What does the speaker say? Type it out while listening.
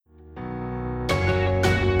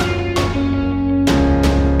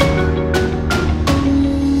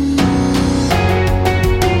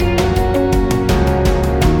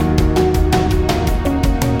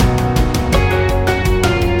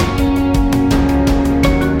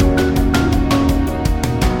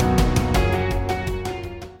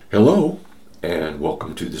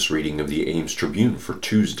reading of the Ames Tribune for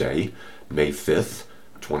Tuesday, May 5th,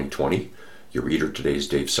 2020. Your reader today is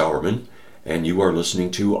Dave Sauerman, and you are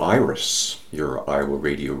listening to IRIS, your Iowa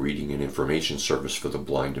radio reading and information service for the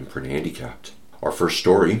blind and print handicapped. Our first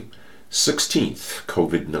story, 16th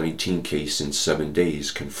COVID-19 case in 7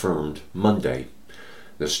 days confirmed Monday.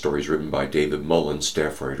 This story is written by David Mullen,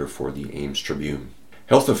 staff writer for the Ames Tribune.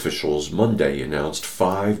 Health officials Monday announced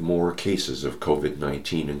 5 more cases of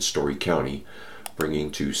COVID-19 in Story County,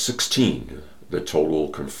 bringing to 16 the total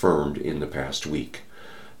confirmed in the past week,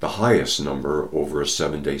 the highest number over a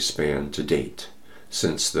 7-day span to date.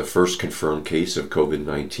 Since the first confirmed case of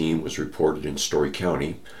COVID-19 was reported in Story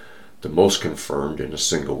County, the most confirmed in a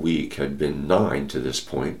single week had been 9 to this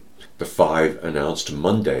point. The 5 announced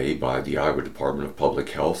Monday by the Iowa Department of Public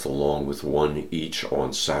Health, along with 1 each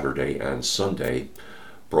on Saturday and Sunday,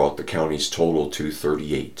 brought the county's total to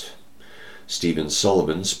 38. Stephen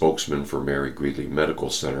Sullivan, spokesman for Mary Greeley Medical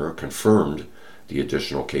Center, confirmed the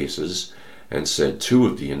additional cases and said 2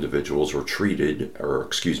 of the individuals were tested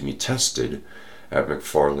at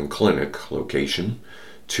McFarland Clinic location,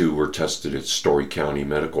 2 were tested at Story County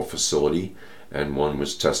Medical Facility, and 1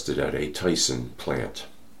 was tested at a Tyson plant.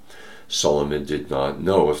 Sullivan did not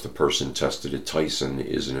know if the person tested at Tyson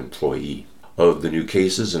is an employee. Of the new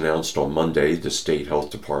cases announced on Monday, the State Health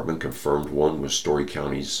Department confirmed 1 was Story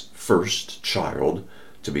County's first child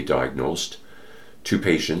to be diagnosed. 2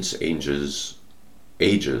 patients, ages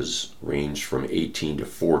ranged from 18 to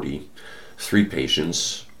 40. 3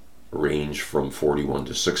 patients range from 41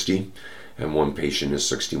 to 60, and 1 patient is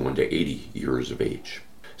 61 to 80 years of age.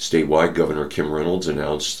 Statewide, Governor Kim Reynolds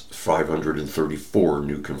announced 534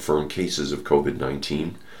 new confirmed cases of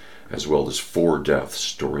COVID-19, as well as 4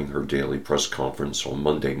 deaths during her daily press conference on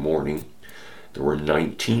Monday morning. There were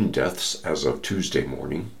 19 deaths as of Tuesday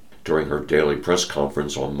morning. During her daily press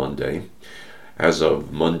conference on Monday, as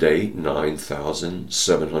of Monday,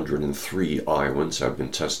 9,703 Iowans have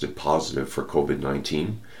been tested positive for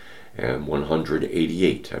COVID-19, and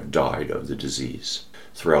 188 have died of the disease.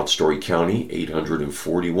 Throughout Story County,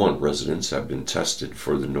 841 residents have been tested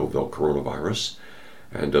for the novel coronavirus,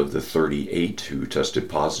 and of the 38 who tested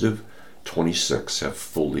positive, 26 have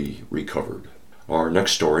fully recovered. Our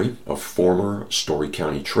next story, a former Story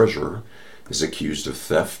County treasurer is accused of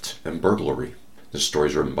theft and burglary. This story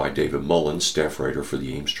is written by David Mullen, staff writer for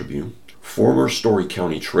the Ames Tribune. Former Story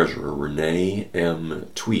County treasurer Renee M.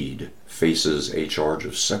 Tweed faces a charge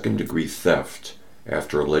of second-degree theft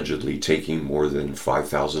after allegedly taking more than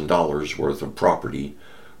 $5,000 worth of property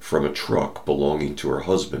from a truck belonging to her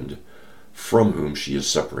husband, from whom she is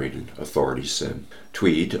separated, authorities said.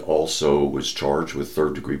 Tweed also was charged with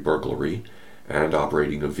third-degree burglary and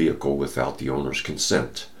operating a vehicle without the owner's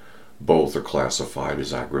consent. Both are classified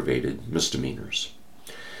as aggravated misdemeanors.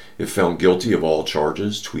 If found guilty of all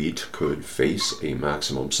charges, Tweed could face a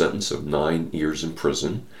maximum sentence of 9 years in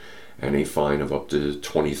prison and a fine of up to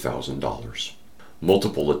 $20,000.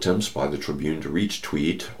 Multiple attempts by the Tribune to reach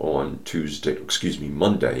Tweed on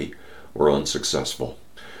Monday were unsuccessful.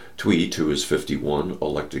 Tweed, who is 51,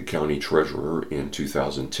 elected county treasurer in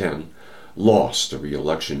 2010, lost a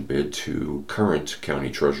re-election bid to current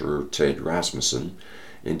county treasurer Ted Rasmussen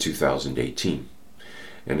in 2018.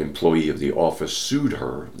 An employee of the office sued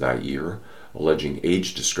her that year, alleging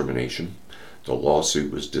age discrimination. The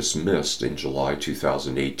lawsuit was dismissed in July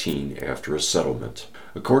 2018 after a settlement.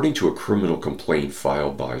 According to a criminal complaint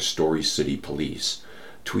filed by Story City Police,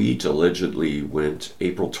 Tweed allegedly went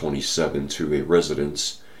April 27 to a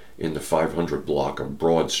residence in the 500 block of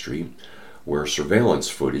Broad Street, where surveillance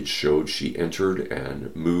footage showed she entered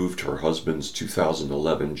and moved her husband's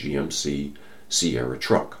 2011 GMC Sierra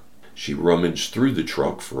truck. She rummaged through the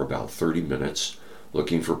truck for about 30 minutes,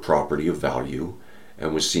 looking for property of value,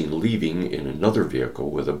 and was seen leaving in another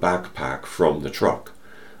vehicle with a backpack from the truck,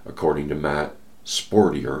 according to Matt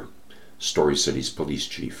Sportier, Story City's police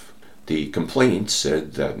chief. The complaint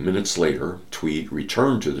said that minutes later, Tweed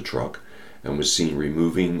returned to the truck and was seen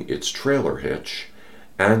removing its trailer hitch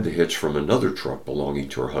and the hitch from another truck belonging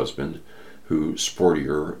to her husband, who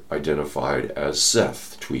Sportier identified as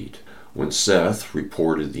Seth Tweed. When Seth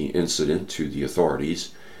reported the incident to the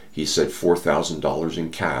authorities, he said $4,000 in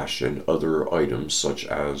cash and other items such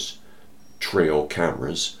as trail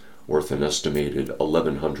cameras worth an estimated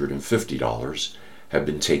 $1,150 had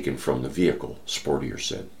been taken from the vehicle, Sportier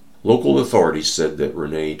said. Local authorities said that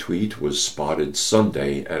Renee Tweed was spotted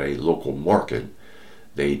Sunday at a local market.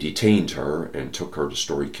 They detained her and took her to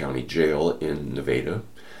Story County Jail in Nevada.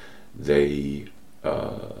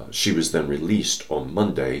 She was then released on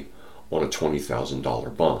Monday on a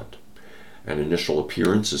 $20,000 bond. An initial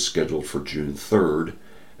appearance is scheduled for June 3rd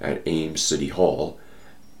at Ames City Hall,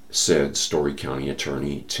 said Story County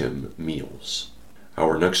Attorney Tim Meals.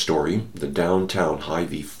 Our next story, the downtown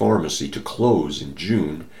Hy-Vee pharmacy to close in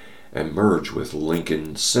June and merge with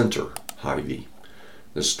Lincoln Center Hy-Vee.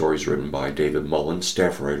 This story is written by David Mullen,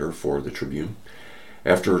 staff writer for the Tribune.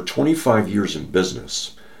 After 25 years in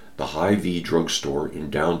business, the Hy-Vee drugstore in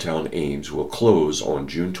downtown Ames will close on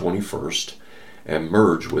June 21st and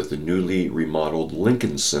merge with the newly remodeled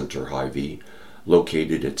Lincoln Center Hy-Vee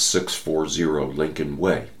located at 640 Lincoln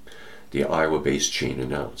Way, the Iowa-based chain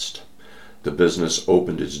announced. The business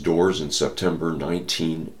opened its doors in September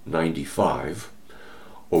 1995.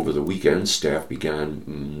 Over the weekend, staff began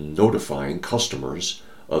notifying customers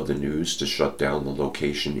of the news to shut down the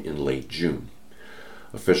location in late June.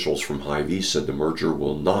 Officials from Hy-Vee said the merger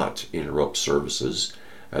will not interrupt services,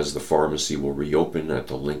 as the pharmacy will reopen at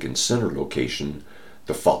the Lincoln Center location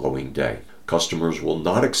the following day. Customers will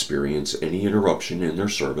not experience any interruption in their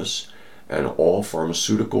service, and all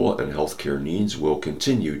pharmaceutical and healthcare needs will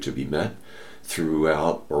continue to be met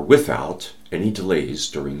throughout or without any delays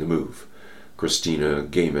during the move, Christina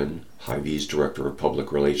Gaiman, Hy-Vee's Director of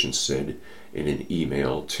Public Relations, said in an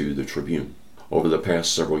email to the Tribune. Over the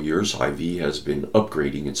past several years, Hy-Vee has been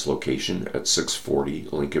upgrading its location at 640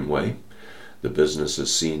 Lincoln Way. The business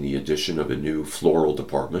has seen the addition of a new floral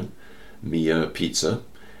department, Mia Pizza,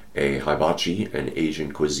 a hibachi and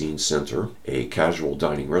Asian cuisine center, a casual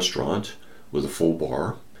dining restaurant with a full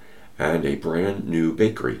bar, and a brand new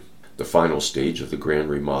bakery. The final stage of the grand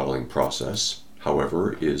remodeling process,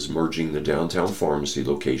 however, is merging the downtown pharmacy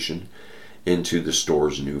location into the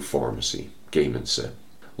store's new pharmacy, Gaiman said.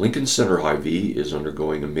 Lincoln Center Hy-Vee is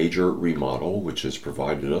undergoing a major remodel, which has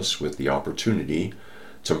provided us with the opportunity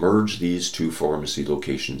to merge these two pharmacy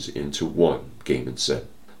locations into one, Gaiman said.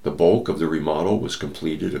 The bulk of the remodel was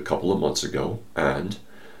completed a couple of months ago, and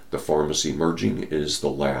the pharmacy merging is the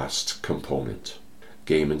last component.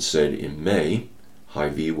 Gaiman said in May,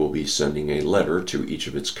 Hy-Vee will be sending a letter to each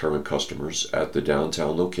of its current customers at the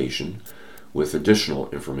downtown location with additional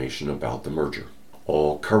information about the merger.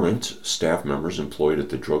 All current staff members employed at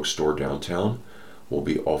the drugstore downtown will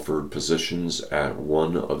be offered positions at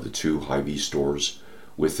one of the two Hy-Vee stores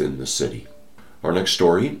within the city. Our next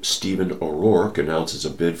story, Stephen O'Rourke announces a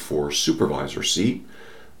bid for supervisor seat.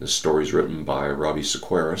 This story is written by Robbie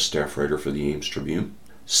Sequeira, staff writer for the Ames Tribune.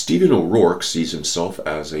 Stephen O'Rourke sees himself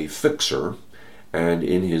as a fixer, and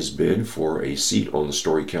in his bid for a seat on the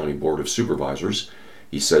Story County Board of Supervisors,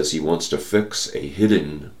 he says he wants to fix a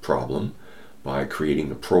hidden problem by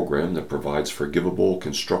creating a program that provides forgivable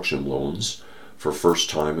construction loans for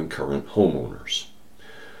first-time and current homeowners.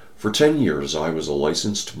 For 10 years, I was a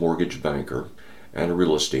licensed mortgage banker and a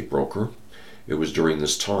real estate broker. It was during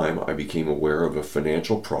this time I became aware of a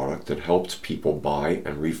financial product that helped people buy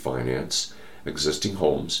and refinance existing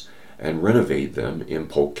homes and renovate them in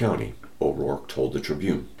Polk County, O'Rourke told the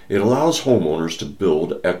Tribune. It allows homeowners to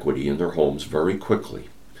build equity in their homes very quickly.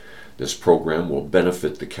 This program will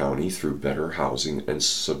benefit the county through better housing and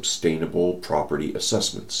sustainable property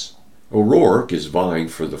assessments. O'Rourke is vying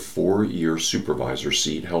for the 4-year supervisor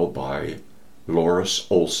seat held by Loris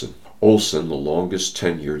Olson. Olson, the longest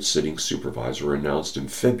tenured sitting supervisor, announced in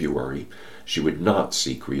February she would not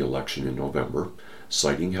seek re-election in November,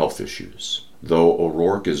 citing health issues. Though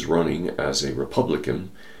O'Rourke is running as a Republican,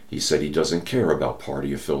 he said he doesn't care about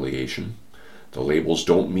party affiliation. The labels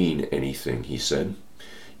don't mean anything, he said.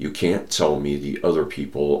 You can't tell me the other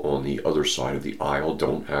people on the other side of the aisle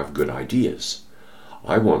don't have good ideas.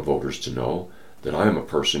 I want voters to know that I am a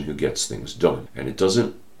person who gets things done, and it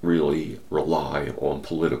doesn't really rely on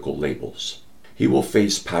political labels. He will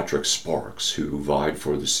face Patrick Sparks, who vied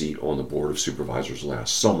for the seat on the Board of Supervisors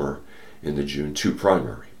last summer in the June 2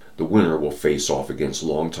 primary. The winner will face off against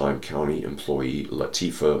longtime county employee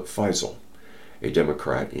Latifa Faisal, a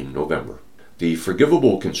Democrat, in November. The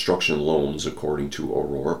forgivable construction loans, according to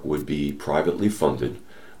O'Rourke, would be privately funded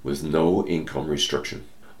with no income restriction.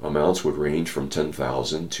 Amounts would range from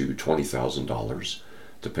 $10,000 to $20,000,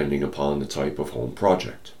 depending upon the type of home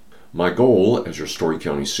project. My goal as your Story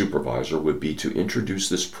County supervisor would be to introduce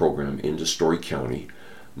this program into Story County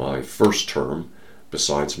my first term,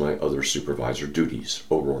 besides my other supervisor duties,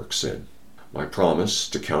 O'Rourke said. My promise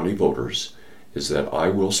to county voters is that I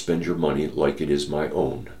will spend your money like it is my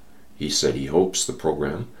own. He said he hopes the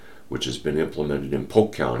program, which has been implemented in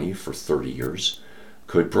Polk County for 30 years,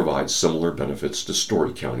 could provide similar benefits to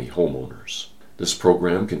Story County homeowners. This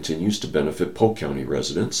program continues to benefit Polk County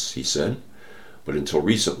residents, he said, but until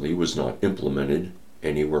recently was not implemented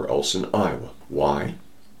anywhere else in Iowa. Why?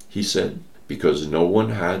 He said, because no one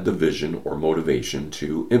had the vision or motivation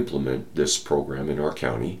to implement this program in our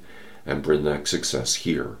county and bring that success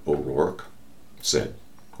here, O'Rourke said.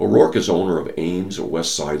 O'Rourke is owner of Ames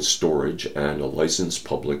West Side Storage and a licensed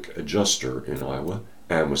public adjuster in Iowa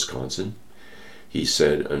and Wisconsin. He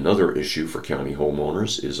said another issue for county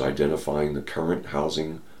homeowners is identifying the current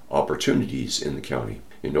housing opportunities in the county.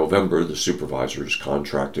 In November, the supervisors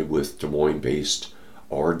contracted with Des Moines-based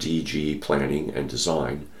RDG Planning and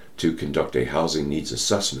Design to conduct a housing needs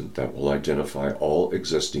assessment that will identify all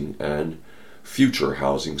existing and future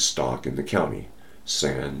housing stock in the county,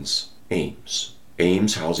 sans Ames.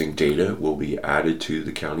 Ames housing data will be added to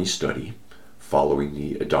the county study following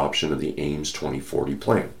the adoption of the Ames 2040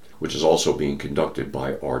 plan, which is also being conducted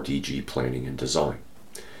by RDG Planning and Design.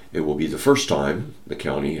 It will be the first time the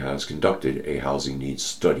county has conducted a housing needs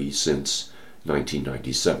study since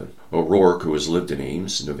 1997. O'Rourke, who has lived in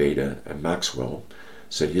Ames, Nevada, and Maxwell,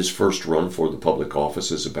 said his first run for the public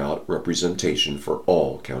office is about representation for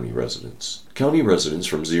all county residents. County residents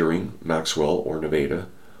from Zering, Maxwell, or Nevada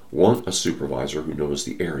want a supervisor who knows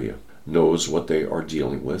the area, knows what they are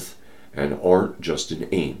dealing with, and aren't just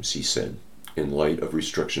in Ames, he said. In light of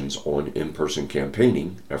restrictions on in-person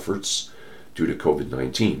campaigning efforts due to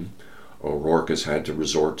COVID-19, O'Rourke has had to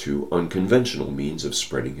resort to unconventional means of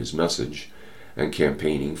spreading his message and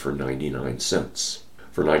campaigning for 99 cents.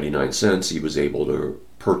 For 99 cents, he was able to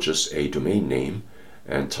purchase a domain name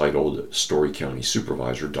entitled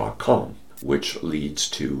StoryCountySupervisor.com, which leads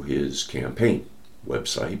to his campaign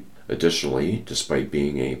website. Additionally, despite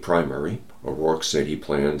being a primary, O'Rourke said he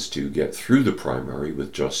plans to get through the primary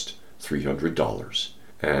with just $300,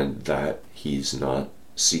 and that he is not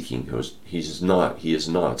seeking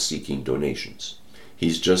donations.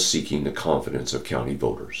 He's just seeking the confidence of county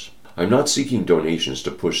voters. I'm not seeking donations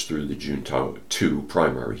to push through the June 2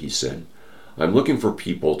 primary, he said. I'm looking for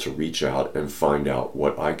people to reach out and find out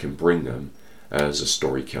what I can bring them as a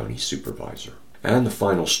Story County supervisor. And the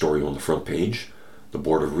final story on the front page, the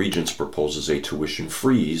Board of Regents proposes a tuition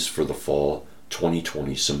freeze for the fall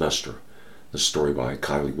 2020 semester. The story by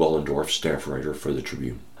Kylie Wellendorf, staff writer for the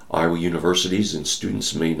Tribune. Iowa universities and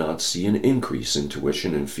students may not see an increase in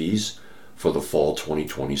tuition and fees for the fall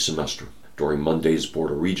 2020 semester. During Monday's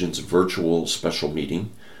Board of Regents virtual special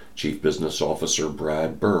meeting, Chief Business Officer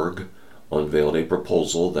Brad Berg unveiled a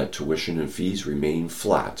proposal that tuition and fees remain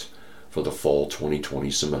flat for the fall 2020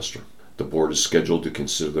 semester. The board is scheduled to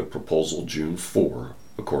consider the proposal June 4,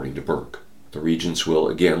 according to Berg. The Regents will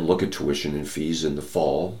again look at tuition and fees in the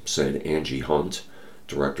fall, said Angie Hunt,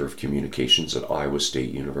 Director of Communications at Iowa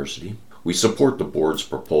State University. We support the board's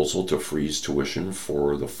proposal to freeze tuition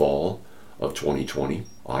for the fall of 2020,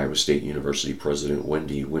 Iowa State University President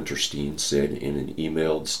Wendy Winterstein said in an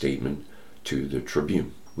emailed statement to the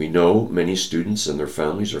Tribune. We know many students and their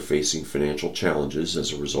families are facing financial challenges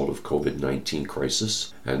as a result of COVID-19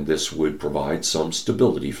 crisis, and this would provide some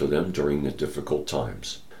stability for them during the difficult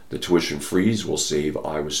times. The tuition freeze will save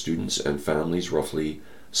Iowa students and families roughly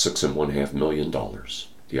 $6.5 million.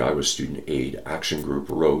 The Iowa Student Aid Action Group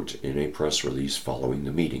wrote in a press release following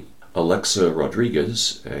the meeting. Alexa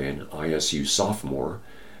Rodriguez, an ISU sophomore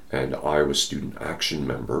and Iowa Student Action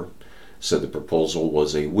member, said the proposal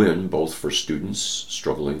was a win both for students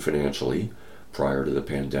struggling financially prior to the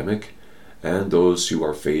pandemic and those who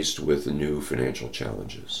are faced with the new financial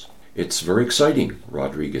challenges. It's very exciting,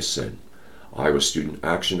 Rodriguez said. Iowa Student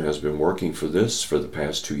Action has been working for this for the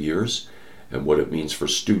past 2 years, and what it means for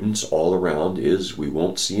students all around is we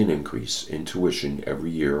won't see an increase in tuition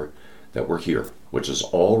every year that we're here, which is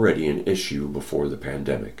already an issue before the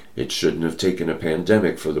pandemic. It shouldn't have taken a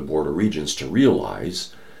pandemic for the Board of Regents to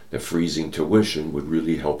realize that freezing tuition would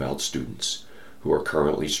really help out students who are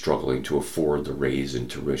currently struggling to afford the raise in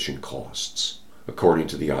tuition costs. According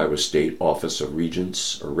to the Iowa State Office of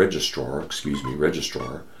Registrar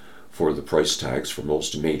for the price tags for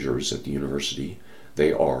most majors at the university,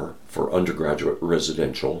 they are, for undergraduate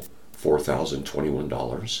residential,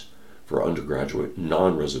 $4,021, for undergraduate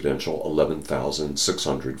non-residential,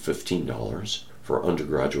 $11,615, for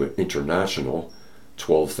undergraduate international,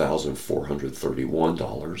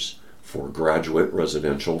 $12,431, for graduate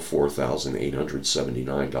residential,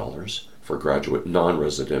 $4,879, for graduate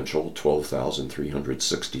non-residential,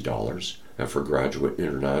 $12,360, and for graduate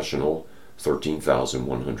international,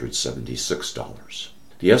 $13,176.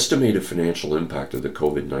 The estimated financial impact of the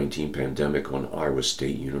COVID-19 pandemic on Iowa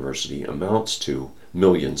State University amounts to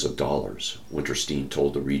millions of dollars, Winterstein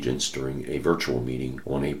told the Regents during a virtual meeting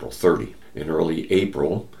on April 30. In early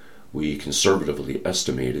April, we conservatively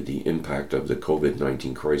estimated the impact of the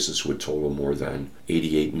COVID-19 crisis would total more than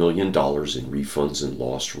 $88 million in refunds and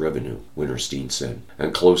lost revenue, Winterstein said,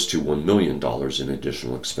 and close to $1 million in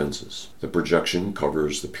additional expenses. The projection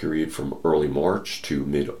covers the period from early March to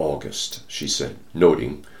mid-August, she said,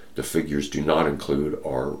 noting The figures do not include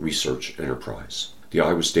our research enterprise. The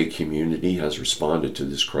Iowa State community has responded to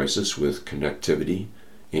this crisis with connectivity,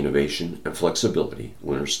 innovation, and flexibility,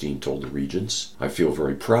 Winterstein told the Regents. I feel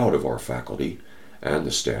very proud of our faculty and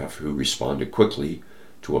the staff who responded quickly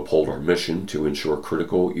to uphold our mission to ensure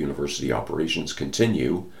critical university operations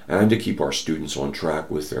continue and to keep our students on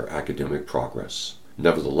track with their academic progress.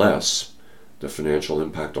 Nevertheless, the financial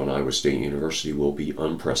impact on Iowa State University will be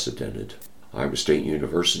unprecedented. Iowa State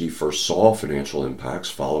University first saw financial impacts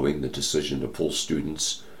following the decision to pull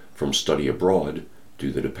students from study abroad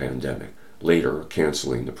due to the pandemic, later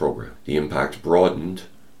canceling the program. The impact broadened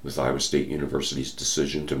with Iowa State University's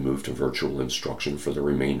decision to move to virtual instruction for the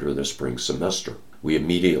remainder of the spring semester. We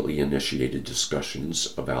immediately initiated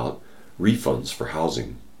discussions about refunds for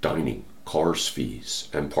housing, dining, course fees,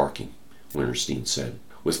 and parking, Winterstein said.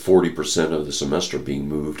 With 40% of the semester being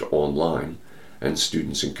moved online and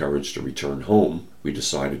students encouraged to return home, we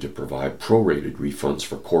decided to provide prorated refunds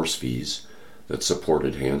for course fees that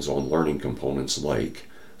supported hands-on learning components like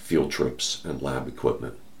field trips and lab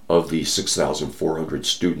equipment. Of the 6,400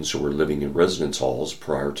 students who were living in residence halls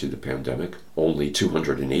prior to the pandemic, only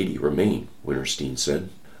 280 remain, Winterstein said.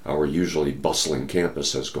 Our usually bustling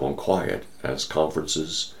campus has gone quiet as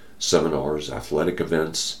conferences, seminars, athletic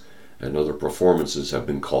events, and other performances have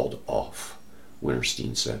been called off,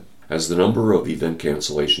 Winterstein said. As the number of event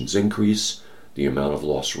cancellations increase, the amount of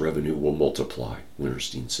lost revenue will multiply,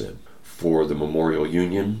 Winterstein said. For the Memorial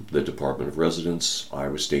Union, the Department of Residence,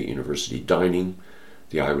 Iowa State University Dining,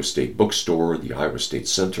 the Iowa State Bookstore, the Iowa State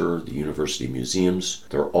Center, the university museums,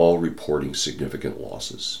 they're all reporting significant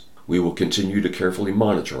losses. We will continue to carefully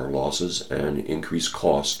monitor our losses and increase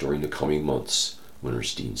costs during the coming months,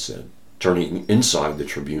 Winterstein said. Turning inside the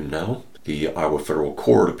Tribune now, the Iowa Federal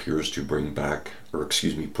Court prepares to bring back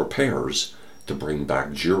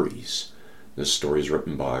juries. This story is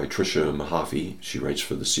written by Tricia Mahaffey. She writes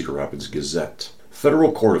for the Cedar Rapids Gazette.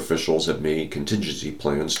 Federal court officials have made contingency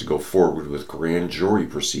plans to go forward with grand jury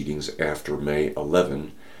proceedings after May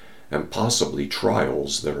 11 and possibly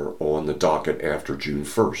trials that are on the docket after June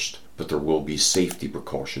 1st, but there will be safety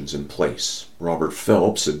precautions in place. Robert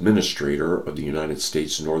Phelps, administrator of the United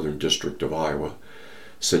States Northern District of Iowa,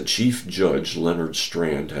 said Chief Judge Leonard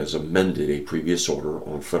Strand has amended a previous order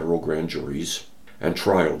on federal grand juries and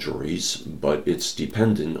trial juries, but it's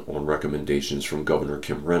dependent on recommendations from Governor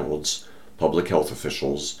Kim Reynolds, public health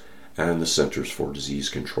officials, and the Centers for Disease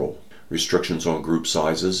Control. Restrictions on group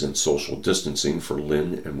sizes and social distancing for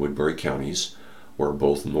Lynn and Woodbury counties, where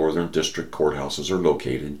both Northern District courthouses are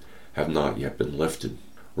located, have not yet been lifted.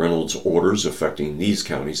 Reynolds' orders affecting these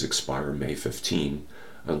counties expire May 15,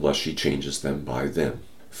 unless she changes them by then.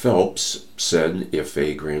 Phelps said if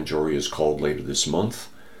a grand jury is called later this month,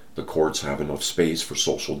 the courts have enough space for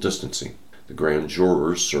social distancing. The grand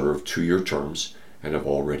jurors serve 2-year terms and have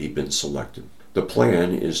already been selected. The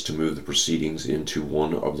plan is to move the proceedings into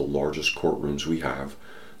one of the largest courtrooms we have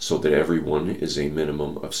so that everyone is a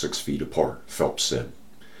minimum of 6 feet apart, Phelps said.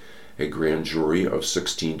 A grand jury of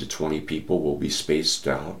 16 to 20 people will be spaced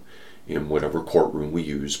out in whatever courtroom we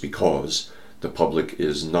use because the public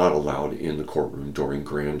is not allowed in the courtroom during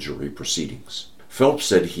grand jury proceedings. Phelps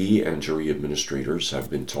said he and jury administrators have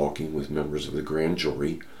been talking with members of the grand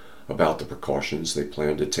jury about the precautions they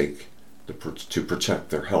plan to take to protect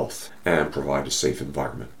their health and provide a safe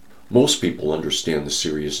environment. Most people understand the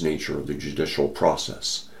serious nature of the judicial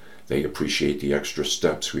process. They appreciate the extra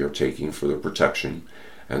steps we are taking for their protection,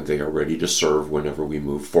 and they are ready to serve whenever we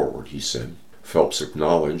move forward, he said. Phelps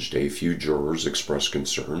acknowledged a few jurors expressed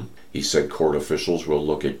concern. He said court officials will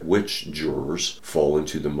look at which jurors fall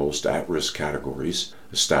into the most at-risk categories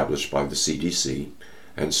established by the CDC,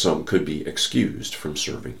 and some could be excused from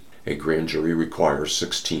serving. A grand jury requires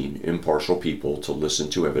 16 impartial people to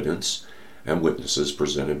listen to evidence and witnesses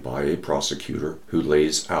presented by a prosecutor who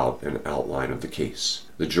lays out an outline of the case.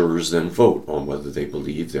 The jurors then vote on whether they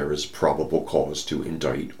believe there is probable cause to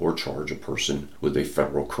indict or charge a person with a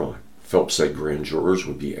federal crime. Phelps said grand jurors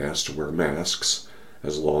would be asked to wear masks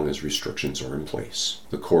as long as restrictions are in place.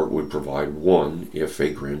 The court would provide one if a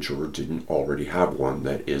grand juror didn't already have one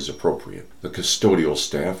that is appropriate. The custodial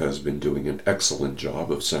staff has been doing an excellent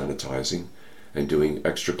job of sanitizing and doing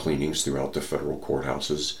extra cleanings throughout the federal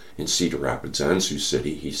courthouses in Cedar Rapids and Sioux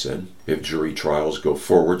City, he said. If jury trials go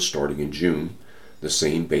forward starting in June, the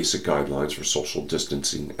same basic guidelines for social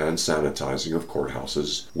distancing and sanitizing of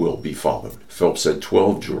courthouses will be followed. Phelps said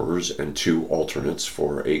 12 jurors and 2 alternates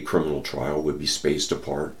for a criminal trial would be spaced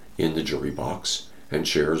apart in the jury box, and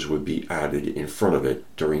chairs would be added in front of it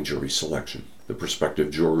during jury selection. The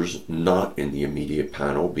prospective jurors not in the immediate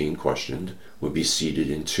panel being questioned would be seated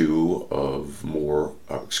in two or more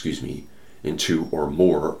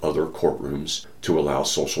other courtrooms to allow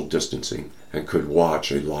social distancing and could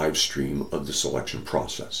watch a live stream of the selection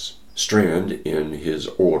process. Strand, in his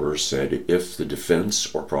order, said if the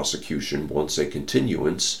defense or prosecution wants a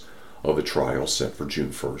continuance of a trial set for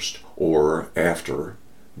June 1st or after,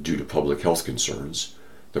 due to public health concerns,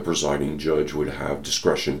 the presiding judge would have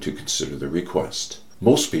discretion to consider the request.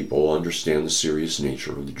 Most people understand the serious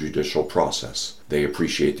nature of the judicial process. They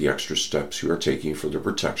appreciate the extra steps we are taking for their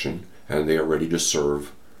protection, and they are ready to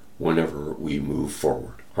serve whenever we move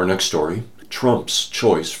forward. Our next story, Trump's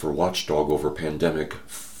choice for watchdog over pandemic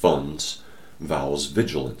funds vows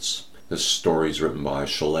vigilance. This story is written by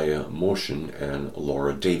Shalaya Moshin and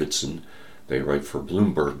Laura Davidson. They write for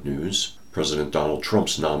Bloomberg News. President Donald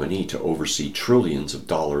Trump's nominee to oversee trillions of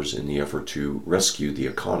dollars in the effort to rescue the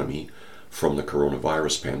economy from the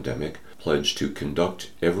coronavirus pandemic pledged to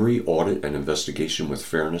conduct every audit and investigation with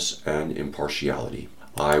fairness and impartiality.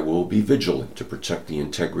 I will be vigilant to protect the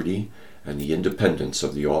integrity and the independence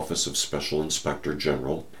of the Office of Special Inspector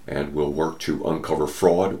General and will work to uncover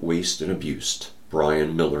fraud, waste, and abuse,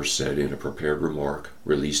 Brian Miller said in a prepared remark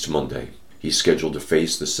released Monday. He's scheduled to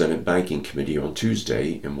face the Senate Banking Committee on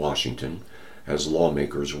Tuesday in Washington as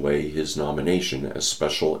lawmakers weigh his nomination as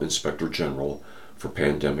Special Inspector General for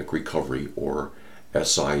Pandemic Recovery, or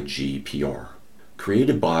SIGPR.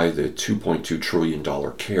 Created by the $2.2 trillion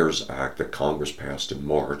CARES Act that Congress passed in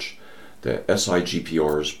March, the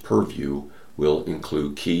SIGPR's purview will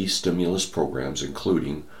include key stimulus programs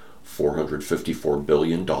including $454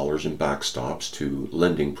 billion in backstops to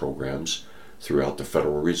lending programs throughout the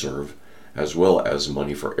Federal Reserve, as well as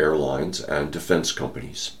money for airlines and defense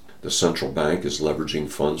companies. The central bank is leveraging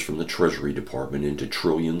funds from the Treasury Department into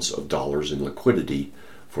trillions of dollars in liquidity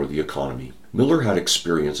for the economy. Miller had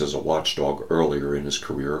experience as a watchdog earlier in his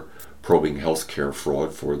career, probing healthcare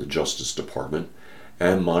fraud for the Justice Department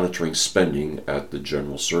and monitoring spending at the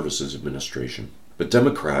General Services Administration. But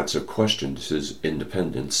Democrats have questioned his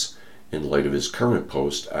independence in light of his current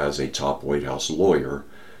post as a top White House lawyer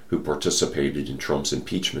who participated in Trump's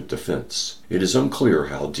impeachment defense. It is unclear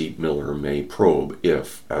how deep Miller may probe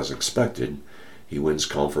if, as expected, he wins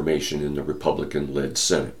confirmation in the Republican-led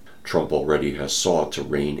Senate. Trump already has sought to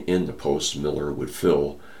rein in the post Miller would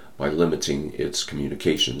fill by limiting its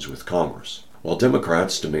communications with Congress. While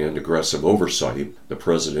Democrats demand aggressive oversight, the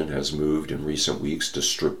president has moved in recent weeks to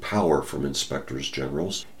strip power from inspectors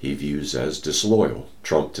generals he views as disloyal.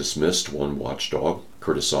 Trump dismissed one watchdog,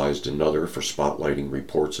 criticized another for spotlighting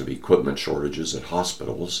reports of equipment shortages at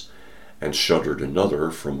hospitals, and shuttered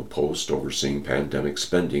another from a post overseeing pandemic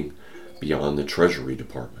spending beyond the Treasury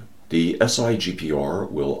Department. The SIGPR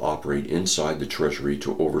will operate inside the Treasury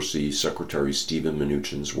to oversee Secretary Steven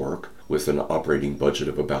Mnuchin's work with an operating budget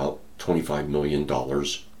of about $25 million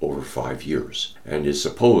over 5 years and is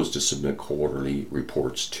supposed to submit quarterly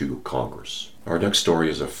reports to Congress. Our next story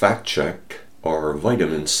is a fact check. Are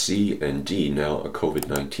vitamin C and D now a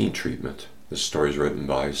COVID-19 treatment? This story is written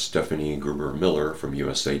by Stephanie Gruber Miller from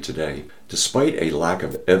USA Today. Despite a lack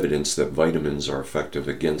of evidence that vitamins are effective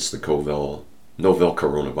against the novel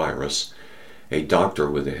coronavirus, a doctor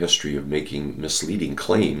with a history of making misleading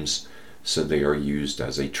claims said they are used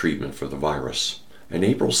as a treatment for the virus. An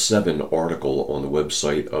April 7 article on the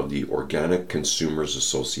website of the Organic Consumers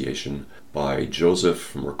Association by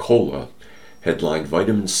Joseph Mercola headlined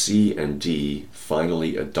Vitamin C and D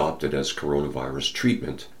finally adopted as coronavirus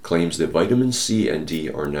treatment, claims that vitamin C and D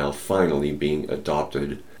are now finally being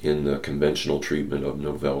adopted in the conventional treatment of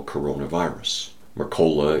novel coronavirus.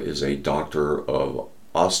 Mercola is a doctor of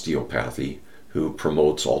osteopathy who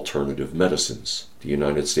promotes alternative medicines. The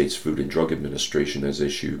United States Food and Drug Administration has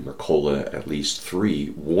issued Mercola at least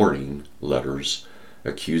 3 warning letters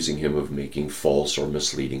accusing him of making false or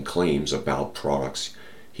misleading claims about products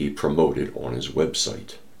he promoted on his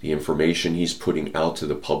website. The information he's putting out to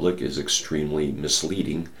the public is extremely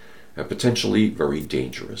misleading and potentially very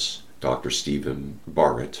dangerous, Dr. Stephen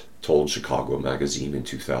Barrett told Chicago Magazine in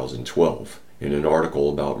 2012. In an article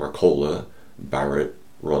about Mercola, Barrett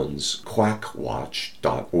runs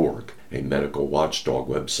quackwatch.org, a medical watchdog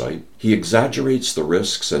website. He exaggerates the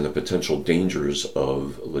risks and the potential dangers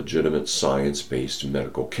of legitimate science-based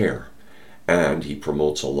medical care, and he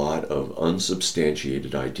promotes a lot of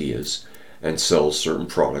unsubstantiated ideas and sells certain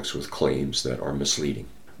products with claims that are misleading.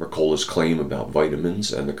 Mercola's claim about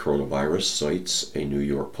vitamins and the coronavirus cites a New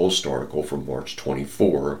York Post article from March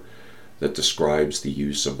 24 that describes the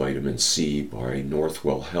use of vitamin C by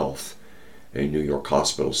Northwell Health, a New York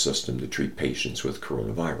hospital system to treat patients with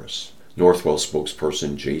coronavirus. Northwell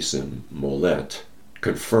spokesperson Jason Mollett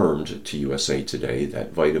confirmed to USA Today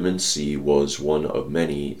that vitamin C was one of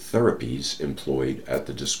many therapies employed at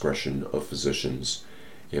the discretion of physicians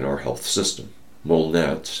in our health system.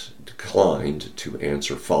 Mollett declined to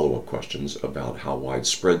answer follow-up questions about how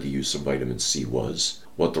widespread the use of vitamin C was,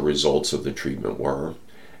 what the results of the treatment were,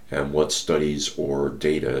 and what studies or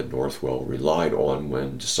data Northwell relied on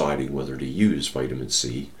when deciding whether to use vitamin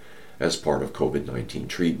C as part of COVID-19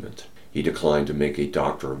 treatment. He declined to make a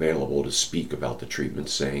doctor available to speak about the treatment,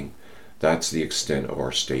 saying, "That's the extent of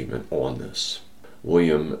our statement on this."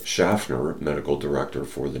 William Schaffner, medical director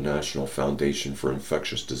for the National Foundation for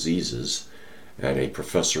Infectious Diseases and a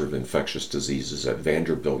professor of infectious diseases at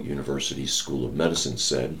Vanderbilt University's School of Medicine,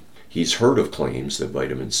 said he's heard of claims that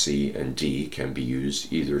vitamin C and D can be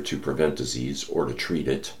used either to prevent disease or to treat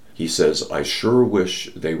it. He says, "I sure wish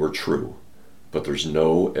they were true, but there's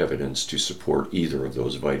no evidence to support either of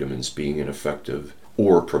those vitamins being an effective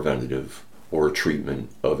or preventative or treatment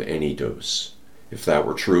of any dose. If that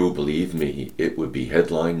were true, believe me, it would be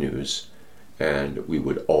headline news and we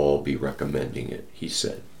would all be recommending it," he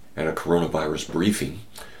said. At a coronavirus briefing,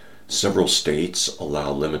 several states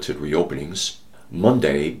allow limited reopenings.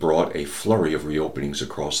 Monday brought a flurry of reopenings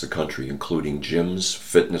across the country, including gyms,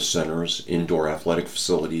 fitness centers, indoor athletic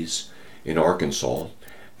facilities in Arkansas,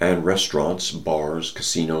 and restaurants, bars,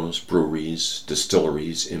 casinos, breweries,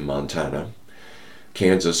 distilleries in Montana.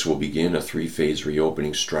 Kansas will begin a three-phase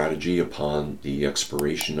reopening strategy upon the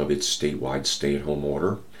expiration of its statewide stay-at-home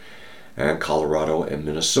order, and Colorado and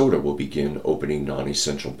Minnesota will begin opening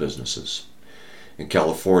non-essential businesses. In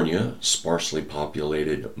California, sparsely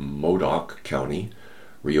populated Modoc County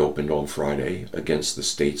reopened on Friday against the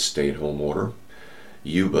state's stay-at-home order.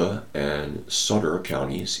 Yuba and Sutter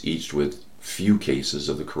counties, each with few cases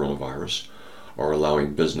of the coronavirus, are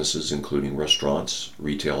allowing businesses including restaurants,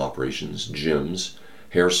 retail operations, gyms,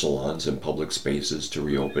 hair salons, and public spaces to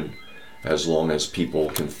reopen as long as people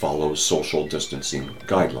can follow social distancing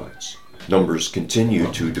guidelines. Numbers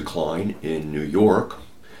continue to decline in New York.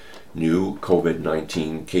 New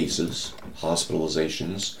COVID-19 cases,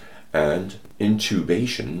 hospitalizations, and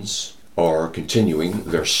intubations are continuing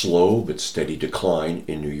their slow but steady decline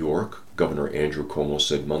in New York, Governor Andrew Cuomo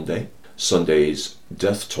said Monday. Sunday's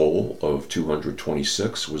death toll of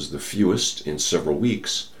 226 was the fewest in several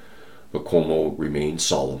weeks, but Cuomo remained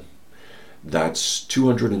solemn. "That's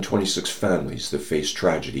 226 families that face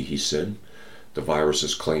tragedy," he said. "The virus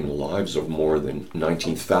has claimed the lives of more than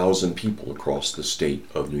 19,000 people across the state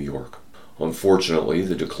of New York. Unfortunately,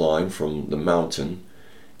 the decline from the mountain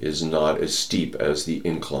is not as steep as the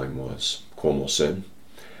incline was," Cuomo said,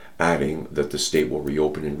 adding that the state will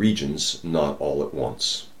reopen in regions, not all at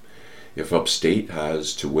once. If upstate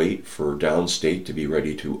has to wait for downstate to be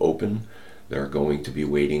ready to open, they're going to be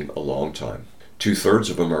waiting a long time. 2/3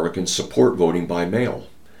 of Americans support voting by mail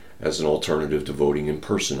as an alternative to voting in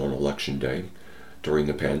person on Election Day during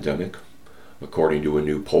the pandemic, according to a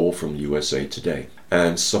new poll from USA Today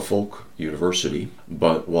and Suffolk University.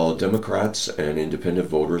 But while Democrats and independent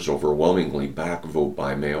voters overwhelmingly back vote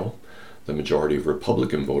by mail, the majority of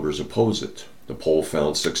Republican voters oppose it. The poll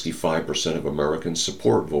found 65% of Americans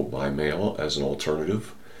support vote by mail as an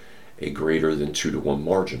alternative, a greater than 2-to-1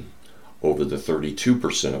 margin, over the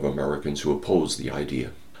 32% of Americans who oppose the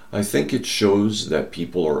idea. "I think it shows that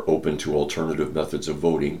people are open to alternative methods of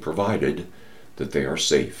voting, provided that they are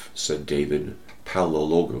safe," said David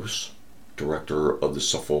Palologos, director of the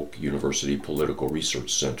Suffolk University Political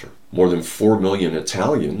Research Center. More than 4 million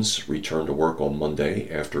Italians returned to work on Monday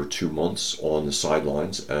after 2 months on the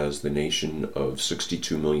sidelines as the nation of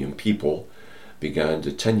 62 million people began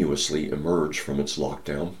to tenuously emerge from its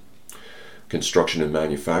lockdown. Construction and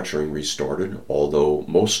manufacturing restarted, although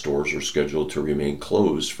most stores are scheduled to remain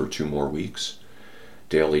closed for 2 more weeks.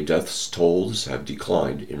 Daily death tolls have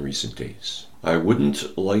declined in recent days. "I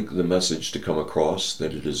wouldn't like the message to come across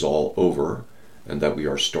that it is all over and that we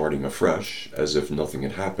are starting afresh, as if nothing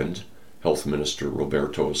had happened," Health Minister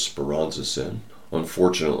Roberto Speranza said.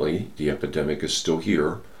 "Unfortunately, the epidemic is still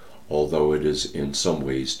here, although it is in some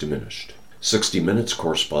ways diminished." 60 Minutes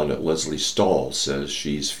correspondent Leslie Stahl says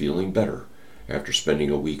she's feeling better after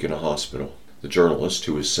spending a week in a hospital. The journalist,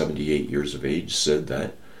 who is 78 years of age, said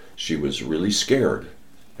that she was really scared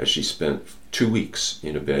as she spent 2 weeks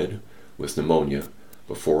in a bed with pneumonia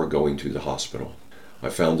before going to the hospital. "I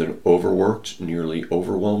found an overworked, nearly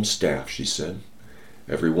overwhelmed staff," she said.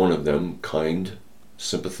 "Every one of them kind,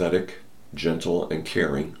 sympathetic, gentle, and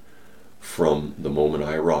caring from the moment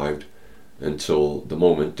I arrived until the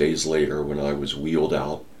moment days later when I was wheeled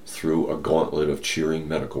out through a gauntlet of cheering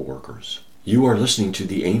medical workers." You are listening to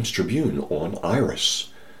the Ames Tribune on Iris.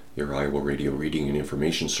 your Iowa radio reading and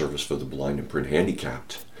information service for the blind and print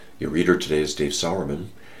handicapped. Your reader today is Dave Sauerman,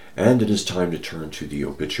 and it is time to turn to the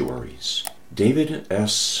obituaries. David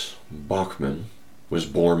S. Bachman was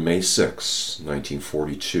born May 6,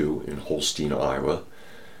 1942 in Holstein, Iowa,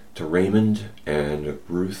 to Raymond and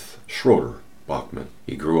Ruth Schroeder Bachman.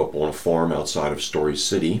 He grew up on a farm outside of Story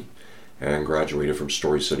City and graduated from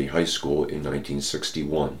Story City High School in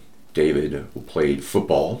 1961. David played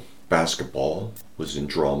football, basketball, was in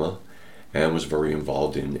drama, and was very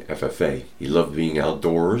involved in FFA. He loved being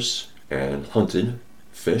outdoors and hunted,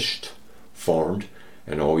 fished, farmed,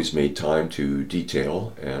 and always made time to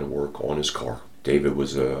detail and work on his car. David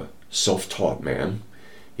was a self-taught man.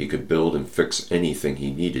 He could build and fix anything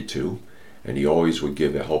he needed to, and he always would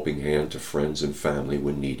give a helping hand to friends and family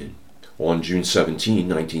when needed. On June 17,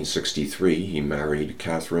 1963, he married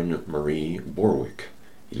Catherine Marie Borwick.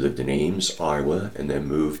 He lived in Ames, Iowa, and then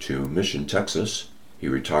moved to Mission, Texas. He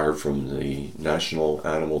retired from the National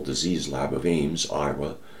Animal Disease Lab of Ames,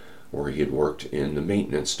 Iowa, where he had worked in the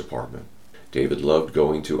maintenance department. David loved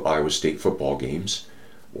going to Iowa State football games,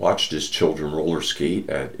 watched his children roller skate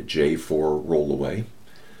at J4 Rollaway,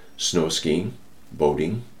 snow skiing,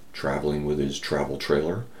 boating, traveling with his travel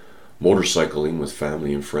trailer, motorcycling with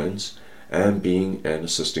family and friends, and being an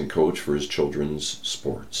assistant coach for his children's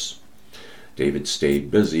sports. David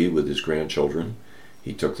stayed busy with his grandchildren.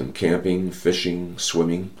 He took them camping, fishing,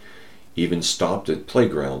 swimming, even stopped at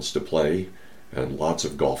playgrounds to play, and lots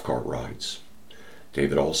of golf cart rides.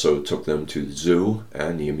 David also took them to the zoo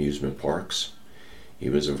and the amusement parks. He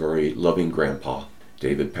was a very loving grandpa.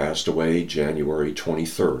 David passed away January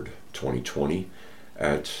 23rd, 2020,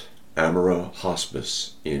 at Amara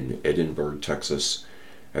Hospice in Edinburgh, Texas,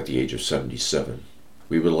 at the age of 77.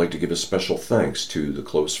 We would like to give a special thanks to the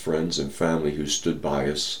close friends and family who stood by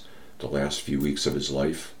us the last few weeks of his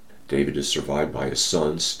life. David is survived by his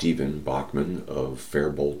son, Stephen Bachman of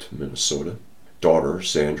Faribault, Minnesota, daughter,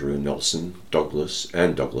 Sandra Nelson Douglas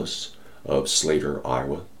of Slater,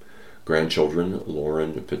 Iowa, grandchildren,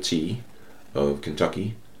 Lauren Petit of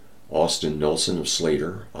Kentucky, Austin Nelson of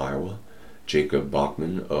Slater, Iowa, Jacob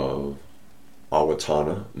Bachman of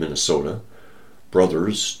Owatonna, Minnesota,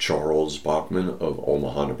 brothers Charles Bachman of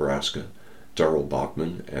Omaha, Nebraska, Darrell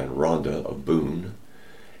Bachman and Rhonda of Boone,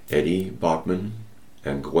 Eddie Bachman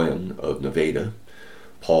and Gwen of Nevada,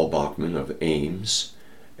 Paul Bachman of Ames,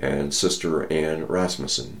 and sister Ann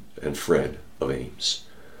Rasmussen and Fred of Ames,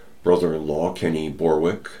 brother-in-law Kenny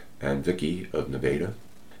Borwick and Vicky of Nevada.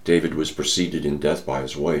 David was preceded in death by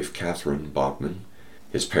his wife, Catherine Bachman,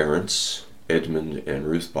 his parents, Edmund and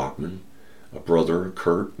Ruth Bachman, a brother,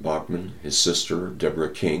 Kurt Bachman, his sister,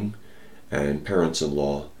 Deborah King, and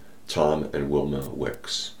parents-in-law, Tom and Wilma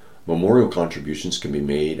Wicks. Memorial contributions can be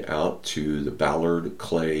made out to the Ballard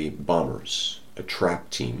Clay Bombers, a trap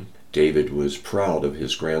team. David was proud of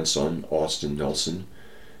his grandson, Austin Nelson,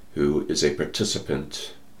 who is a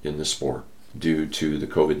participant in the sport. Due to the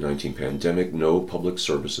COVID-19 pandemic, no public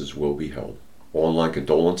services will be held. Online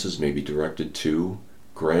condolences may be directed to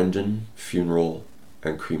Grandin Funeral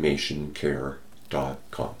and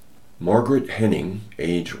cremationcare.com. Margaret Henning,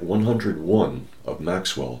 age 101, of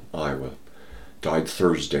Maxwell, Iowa, died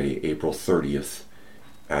Thursday, April 30th,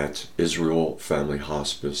 at Israel Family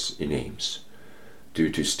Hospice in Ames. Due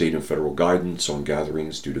to state and federal guidance on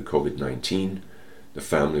gatherings due to COVID-19, the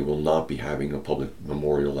family will not be having a public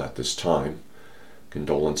memorial at this time.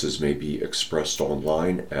 Condolences may be expressed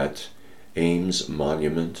online at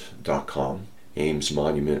amesmonument.com. Ames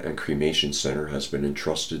Monument and Cremation Center has been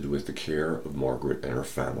entrusted with the care of Margaret and her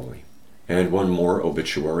family. And one more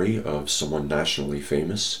obituary of someone nationally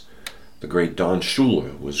famous. The great Don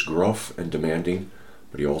Shula was gruff and demanding,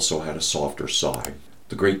 but he also had a softer side.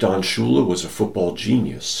 The great Don Shula was a football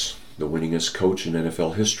genius, the winningest coach in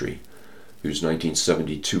NFL history, whose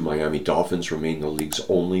 1972 Miami Dolphins remain the league's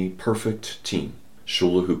only perfect team.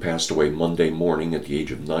 Shula, who passed away Monday morning at the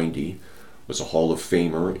age of 90, was a Hall of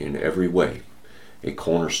Famer in every way, a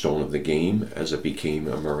cornerstone of the game as it became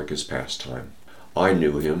America's pastime. I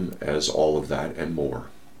knew him as all of that and more.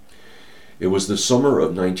 It was the summer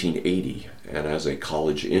of 1980, and as a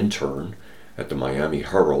college intern at the Miami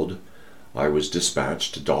Herald, I was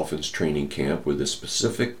dispatched to Dolphins training camp with a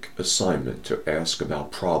specific assignment to ask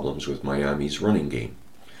about problems with Miami's running game.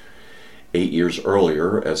 8 years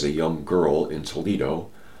earlier, as a young girl in Toledo,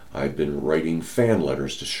 I had been writing fan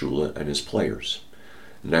letters to Shula and his players.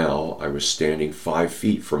 Now I was standing 5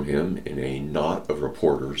 feet from him in a knot of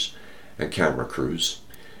reporters and camera crews.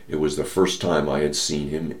 It was the first time I had seen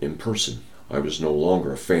him in person. I was no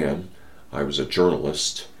longer a fan, I was a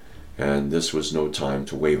journalist, and this was no time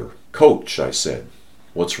to waver. "Coach," I said,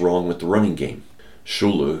 "what's wrong with the running game?"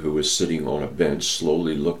 Shula, who was sitting on a bench,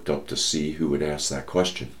 slowly looked up to see who would ask that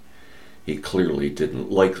question. He clearly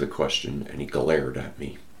didn't like the question, and he glared at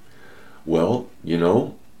me. "Well,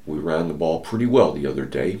 we ran the ball pretty well the other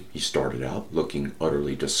day," he started out, looking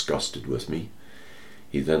utterly disgusted with me.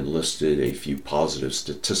 He then listed a few positive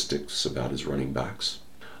statistics about his running backs.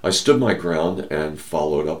 I stood my ground and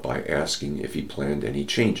followed up by asking if he planned any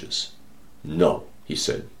changes. "No," he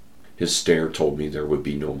said. His stare told me there would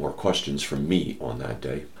be no more questions from me on that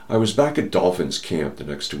day. I was back at Dolphins camp the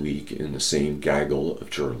next week in the same gaggle of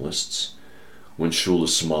journalists when Shula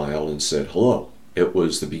smiled and said hello. It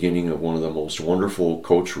was the beginning of one of the most wonderful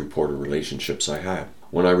coach-reporter relationships I had.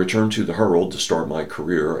 When I returned to the Herald to start my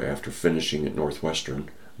career after finishing at Northwestern,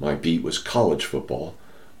 my beat was college football,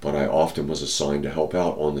 but I often was assigned to help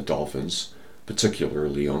out on the Dolphins,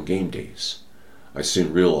 particularly on game days. I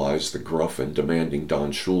soon realized the gruff and demanding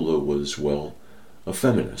Don Shula was, a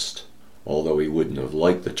feminist, although he wouldn't have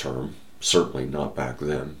liked the term, certainly not back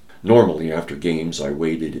then. Normally, after games, I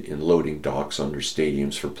waited in loading docks under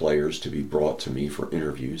stadiums for players to be brought to me for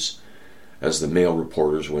interviews, as the male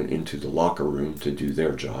reporters went into the locker room to do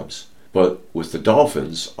their jobs. But with the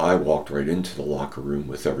Dolphins, I walked right into the locker room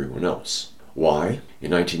with everyone else. Why?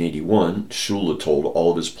 In 1981, Shula told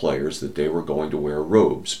all of his players that they were going to wear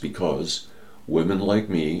robes because women like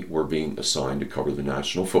me were being assigned to cover the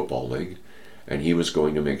National Football League, and he was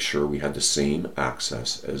going to make sure we had the same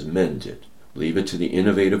access as men did. Leave it to the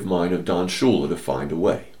innovative mind of Don Shula to find a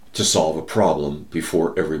way to solve a problem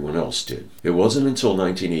before everyone else did. It wasn't until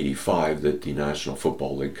 1985 that the National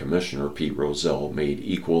Football League Commissioner Pete Rozelle made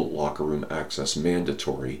equal locker room access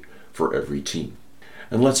mandatory for every team.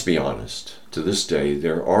 And let's be honest, to this day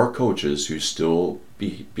there are coaches who still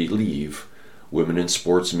believe women in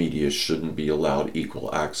sports media shouldn't be allowed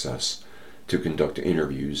equal access to conduct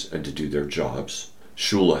interviews and to do their jobs.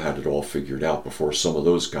 Shula had it all figured out before some of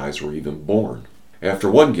those guys were even born. After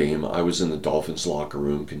one game, I was in the Dolphins locker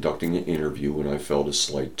room conducting an interview when I felt a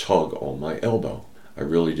slight tug on my elbow. I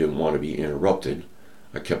really didn't want to be interrupted.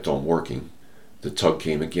 I kept on working. The tug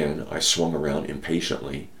came again. I swung around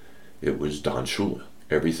impatiently. It was Don Shula.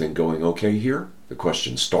 "Everything going okay here?" The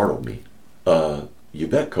question startled me. You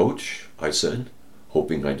bet, Coach," I said,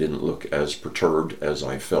 hoping I didn't look as perturbed as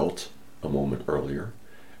I felt a moment earlier.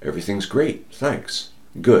 "Everything's great, thanks."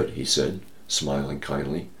 "Good," he said, smiling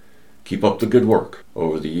kindly. "Keep up the good work."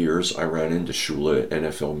 Over the years, I ran into Shula at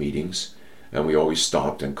NFL meetings, and we always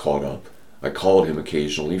stopped and caught up. I called him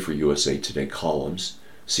occasionally for USA Today columns,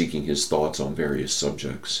 seeking his thoughts on various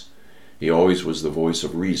subjects. He always was the voice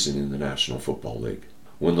of reason in the National Football League.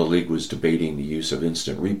 When the league was debating the use of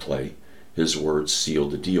instant replay, his words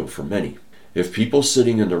sealed the deal for many. "If people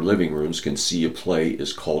sitting in their living rooms can see a play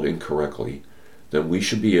is called incorrectly, then we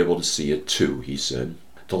should be able to see it too," he said.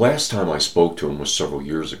 The last time I spoke to him was several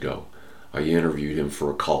years ago. I interviewed him for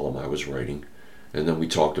a column I was writing, and then we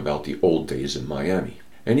talked about the old days in Miami.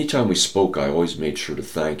 Anytime we spoke, I always made sure to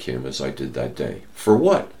thank him as I did that day. "For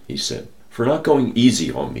what?" he said. "For not going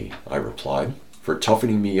easy on me," I replied. "For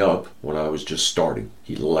toughening me up when I was just starting."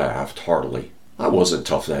 He laughed heartily. "I wasn't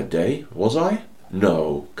tough that day, was I?"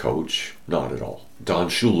 "No, Coach, not at all." Don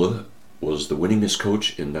Shula was the winningest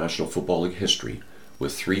coach in National Football League history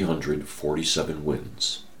with 347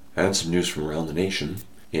 wins. And some news from around the nation.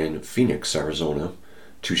 In Phoenix, Arizona,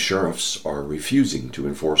 2 sheriffs are refusing to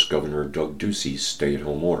enforce Governor Doug Ducey's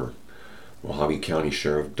stay-at-home order. Mojave County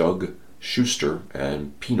Sheriff Doug Schuster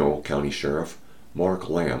and Pinal County Sheriff Mark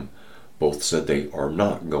Lamb both said they are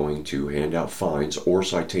not going to hand out fines or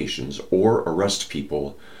citations or arrest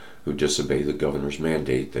people who disobey the governor's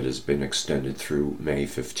mandate that has been extended through May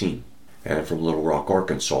 15. And from Little Rock,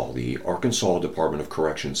 Arkansas, the Arkansas Department of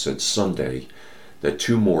Corrections said Sunday that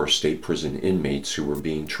 2 more state prison inmates who were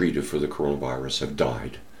being treated for the coronavirus have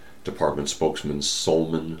died. Department spokesman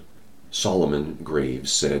Solomon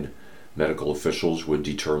Graves said medical officials would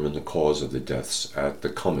determine the cause of the deaths at the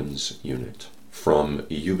Cummins unit. From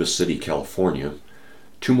Yuba City, California,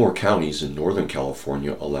 2 more counties in Northern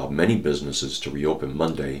California allowed many businesses to reopen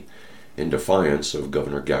Monday in defiance of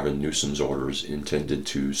Governor Gavin Newsom's orders intended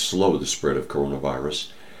to slow the spread of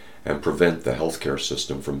coronavirus and prevent the healthcare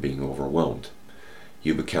system from being overwhelmed.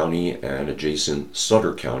 Yuba County and adjacent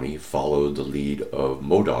Sutter County followed the lead of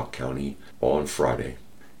Modoc County on Friday.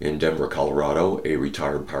 In Denver, Colorado, a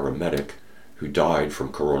retired paramedic who died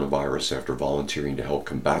from coronavirus after volunteering to help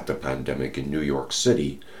combat the pandemic in New York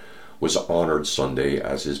City was honored Sunday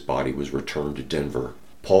as his body was returned to Denver.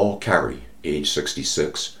 Paul Carey, age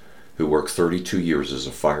 66, who worked 32 years as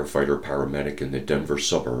a firefighter paramedic in the Denver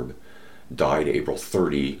suburb, died April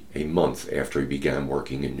 30, a month after he began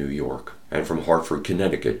working in New York. And from Hartford,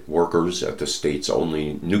 Connecticut, workers at the state's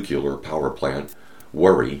only nuclear power plant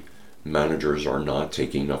worry managers are not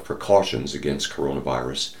taking enough precautions against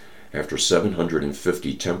coronavirus after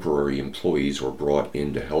 750 temporary employees were brought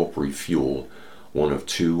in to help refuel one of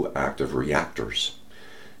two active reactors.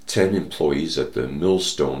 10 employees at the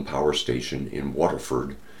Millstone Power Station in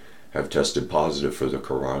Waterford have tested positive for the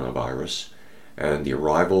coronavirus, and the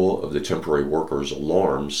arrival of the temporary workers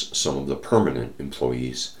alarms some of the permanent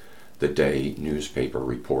employees, the Day newspaper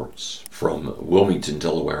reports. From Wilmington,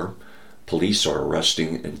 Delaware, police are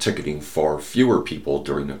arresting and ticketing far fewer people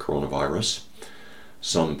during the coronavirus.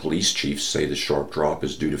 Some police chiefs say the sharp drop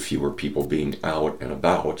is due to fewer people being out and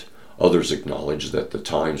about. Others acknowledge that the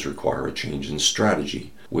times require a change in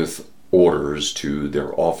strategy, with orders to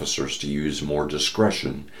their officers to use more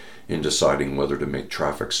discretion in deciding whether to make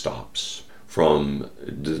traffic stops. From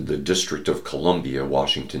the District of Columbia,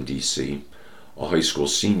 Washington, D.C., a high school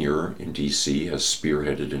senior in D.C. has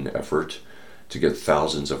spearheaded an effort to get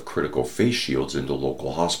thousands of critical face shields into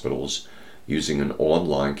local hospitals using an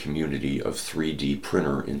online community of 3D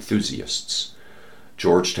printer enthusiasts.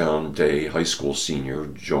 Georgetown Day High School senior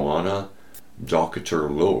Joanna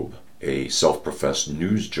Docketer-Loeb, a self-professed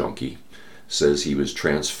news junkie, says he was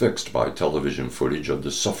transfixed by television footage of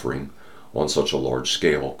the suffering on such a large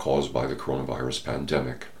scale caused by the coronavirus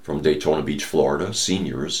pandemic. From Daytona Beach, Florida,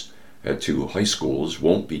 seniors at two high schools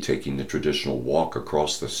won't be taking the traditional walk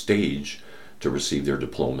across the stage to receive their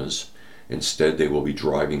diplomas. Instead, they will be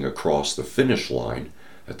driving across the finish line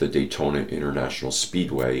at the Daytona International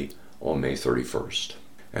Speedway on May 31st.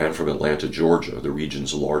 And from Atlanta, Georgia, the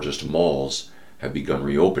region's largest malls have begun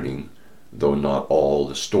reopening, though not all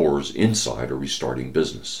the stores inside are restarting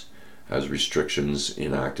business, as restrictions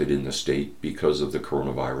enacted in the state because of the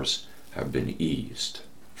coronavirus have been eased.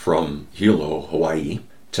 From Hilo, Hawaii,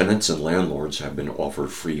 tenants and landlords have been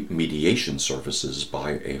offered free mediation services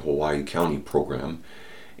by a Hawaii County program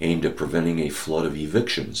aimed at preventing a flood of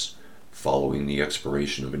evictions following the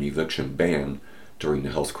expiration of an eviction ban during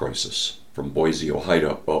the health crisis. From Boise,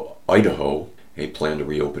 Idaho, a plan to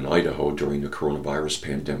reopen Idaho during the coronavirus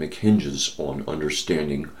pandemic hinges on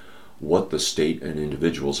understanding what the state and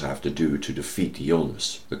individuals have to do to defeat the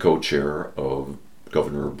illness. The co-chair of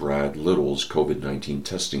Governor Brad Little's COVID-19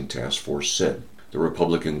 testing task force said, the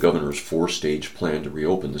Republican governor's four-stage plan to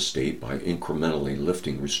reopen the state by incrementally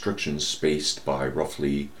lifting restrictions spaced by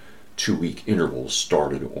roughly 2-week intervals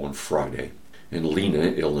started on Friday. In Lena,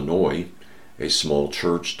 Illinois, a small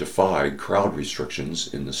church defied crowd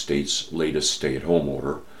restrictions in the state's latest stay-at-home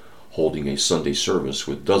order, holding a Sunday service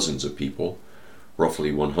with dozens of people.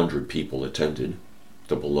 Roughly 100 people attended.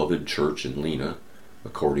 The beloved church in Lena,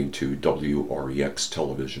 according to WREX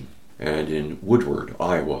television. And in Woodward,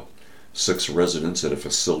 Iowa, 6 residents at a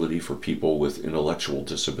facility for people with intellectual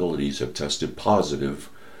disabilities have tested positive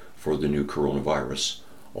for the new coronavirus,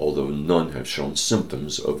 although none have shown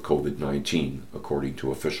symptoms of COVID-19, according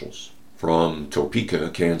to officials. From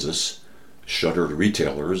Topeka, Kansas, shuttered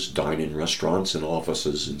retailers, dine-in restaurants, and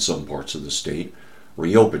offices in some parts of the state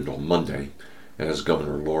reopened on Monday as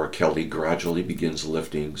Governor Laura Kelly gradually begins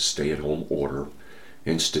lifting stay-at-home order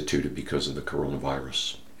instituted because of the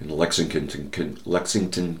coronavirus. In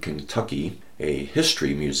Lexington, Kentucky, a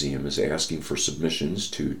history museum is asking for submissions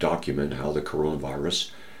to document how the coronavirus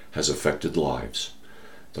has affected lives.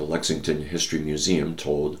 The Lexington History Museum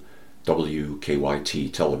told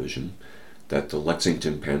WKYT television that the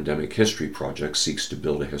Lexington Pandemic History Project seeks to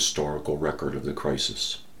build a historical record of the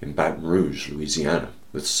crisis. In Baton Rouge, Louisiana,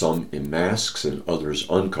 with some in masks and others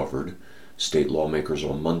uncovered, state lawmakers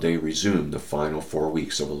on Monday resumed the final 4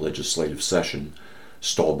 weeks of a legislative session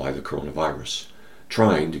stalled by the coronavirus,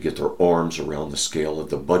 trying to get their arms around the scale of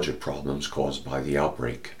the budget problems caused by the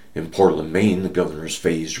outbreak. In Portland, Maine, the governor's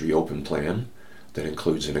phased reopen plan, that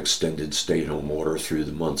includes an extended stay-at-home order through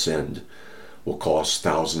the month's end, will cost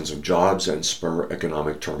thousands of jobs and spur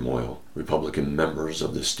economic turmoil, Republican members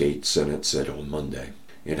of the state Senate said on Monday.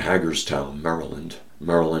 In Hagerstown,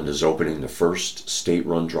 Maryland is opening the first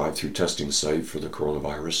state-run drive-through testing site for the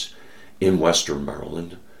coronavirus in western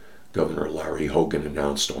Maryland, Governor Larry Hogan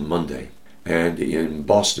announced on Monday. And in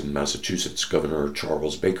Boston, Massachusetts, Governor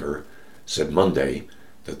Charles Baker said Monday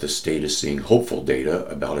that the state is seeing hopeful data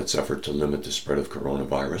about its effort to limit the spread of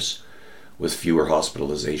coronavirus, with fewer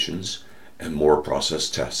hospitalizations and more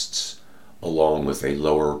processed tests, along with a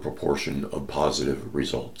lower proportion of positive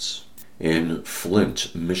results. In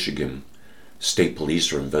Flint, Michigan, state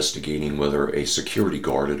police are investigating whether a security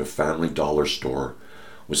guard at a Family Dollar store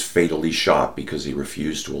was fatally shot because he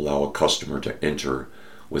refused to allow a customer to enter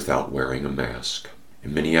without wearing a mask.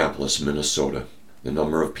 In Minneapolis, Minnesota, the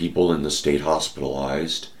number of people in the state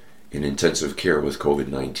hospitalized in intensive care with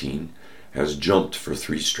COVID-19 has jumped for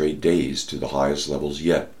 3 straight days to the highest levels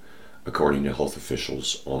yet, according to health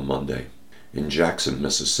officials on Monday. In Jackson,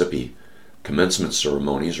 Mississippi, commencement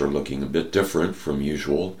ceremonies are looking a bit different from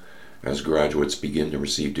usual as graduates begin to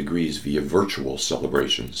receive degrees via virtual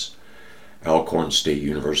celebrations. Alcorn State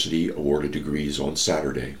University awarded degrees on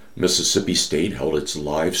Saturday. Mississippi State held its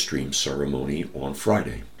live stream ceremony on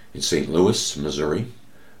Friday. In St. Louis, Missouri,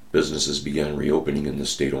 businesses began reopening in the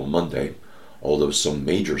state on Monday, although some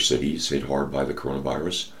major cities hit hard by the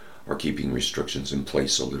coronavirus are keeping restrictions in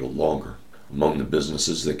place a little longer. Among the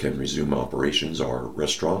businesses that can resume operations are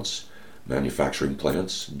restaurants, manufacturing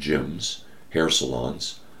plants, gyms, hair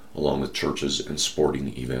salons, along with churches and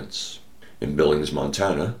sporting events. In Billings,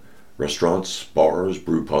 Montana, restaurants, bars,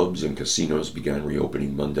 brew pubs, and casinos began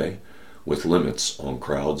reopening Monday with limits on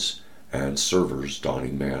crowds and servers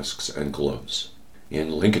donning masks and gloves.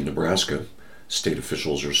 In Lincoln, Nebraska, state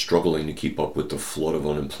officials are struggling to keep up with the flood of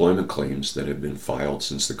unemployment claims that have been filed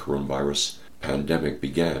since the coronavirus pandemic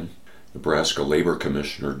began. Nebraska Labor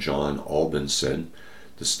Commissioner John Albin said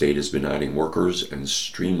the state has been adding workers and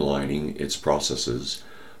streamlining its processes,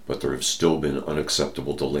 but there have still been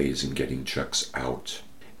unacceptable delays in getting checks out.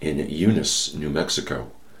 In Eunice, New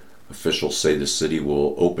Mexico, officials say the city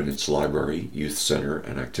will open its library, youth center,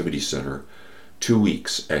 and activity center 2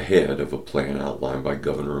 weeks ahead of a plan outlined by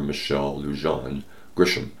Governor Michelle Lujan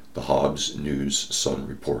Grisham, the Hobbs News-Sun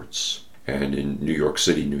reports. And in New York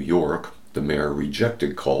City, New York, the mayor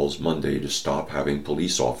rejected calls Monday to stop having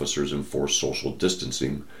police officers enforce social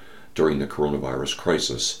distancing during the coronavirus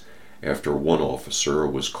crisis after one officer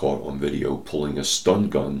was caught on video pulling a stun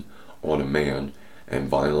gun on a man and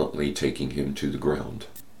violently taking him to the ground.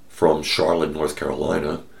 From Charlotte, North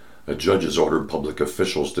Carolina, a judge has ordered public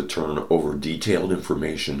officials to turn over detailed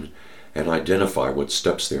information and identify what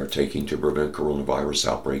steps they are taking to prevent coronavirus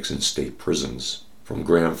outbreaks in state prisons. From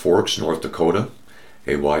Grand Forks, North Dakota,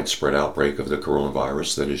 a widespread outbreak of the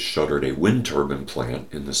coronavirus that has shuttered a wind turbine plant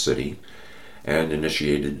in the city and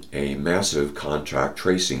initiated a massive contact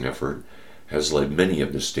tracing effort has led many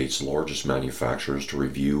of the state's largest manufacturers to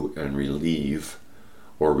review and relay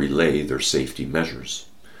their safety measures.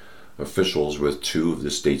 Officials with 2 of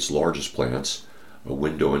the state's largest plants, a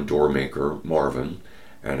window and door maker, Marvin,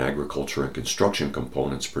 and agriculture and construction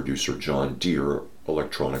components producer John Deere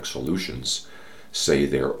Electronic Solutions, say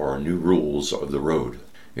there are new rules of the road.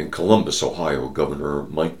 In Columbus, Ohio, Governor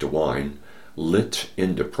Mike DeWine lit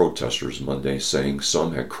into protesters Monday, saying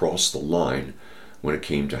some had crossed the line when it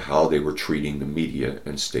came to how they were treating the media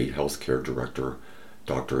and state health care director,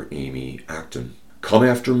 Dr. Amy Acton. "Come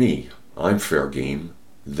after me. I'm fair game.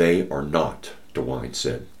 They are not," DeWine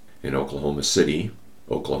said. In Oklahoma City,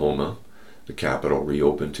 Oklahoma, the capital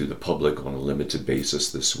reopened to the public on a limited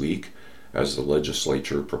basis this week as the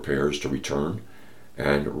legislature prepares to return,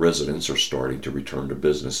 and residents are starting to return to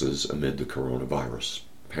businesses amid the coronavirus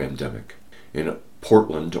pandemic. In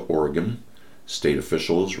Portland, Oregon, state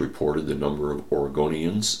officials reported the number of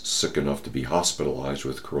Oregonians sick enough to be hospitalized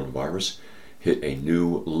with coronavirus hit a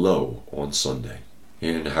new low on Sunday.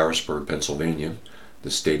 In Harrisburg, Pennsylvania,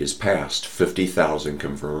 the state has passed 50,000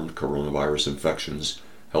 confirmed coronavirus infections,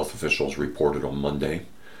 health officials reported on Monday.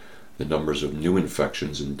 The numbers of new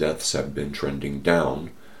infections and deaths have been trending down,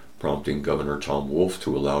 prompting Governor Tom Wolf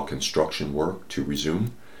to allow construction work to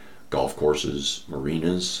resume, golf courses,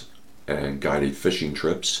 marinas, and guided fishing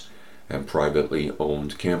trips, and privately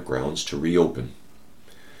owned campgrounds to reopen.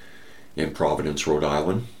 In Providence, Rhode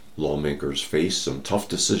Island, lawmakers face some tough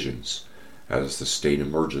decisions as the state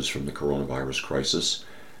emerges from the coronavirus crisis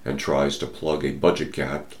and tries to plug a budget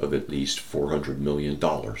gap of at least $400 million.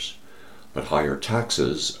 But higher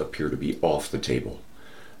taxes appear to be off the table,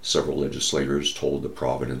 several legislators told the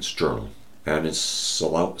Providence Journal. And in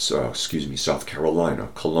South Carolina,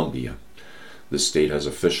 Columbia, the state has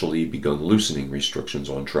officially begun loosening restrictions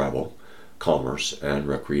on travel, commerce, and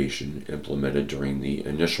recreation implemented during the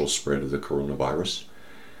initial spread of the coronavirus,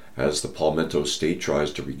 as the Palmetto State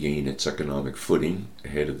tries to regain its economic footing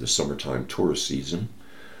ahead of the summertime tourist season.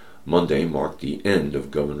 Monday marked the end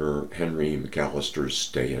of Governor Henry McAllister's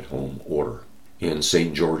stay-at-home order. In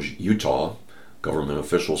St. George, Utah, government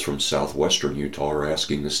officials from southwestern Utah are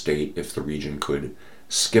asking the state if the region could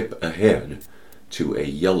skip ahead to a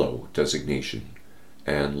yellow designation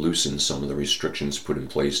and loosen some of the restrictions put in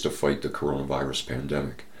place to fight the coronavirus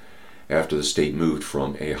pandemic, after the state moved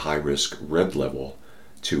from a high-risk red level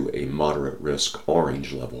to a moderate-risk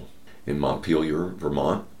orange level. In Montpelier,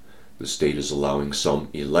 Vermont, the state is allowing some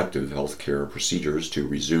elective health care procedures to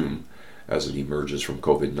resume as it emerges from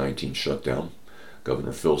COVID-19 shutdown.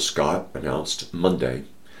 Governor Phil Scott announced Monday.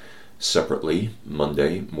 Separately,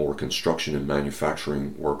 Monday, more construction and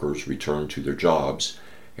manufacturing workers returned to their jobs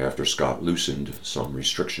after Scott loosened some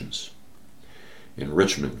restrictions. In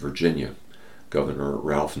Richmond, Virginia, Governor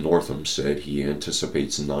Ralph Northam said he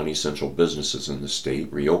anticipates non-essential businesses in the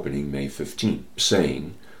state reopening May 15,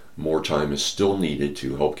 saying more time is still needed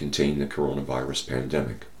to help contain the coronavirus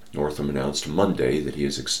pandemic. Northam announced Monday that he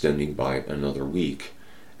is extending by another week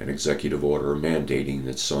an executive order mandating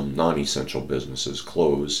that some non-essential businesses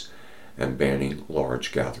close and banning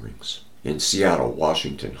large gatherings. In Seattle,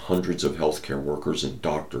 Washington, hundreds of healthcare workers and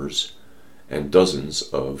doctors and dozens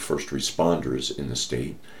of first responders in the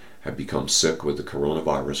state have become sick with the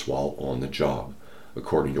coronavirus while on the job,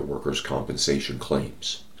 according to workers' compensation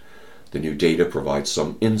claims. The new data provides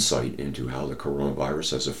some insight into how the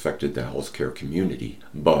coronavirus has affected the healthcare community,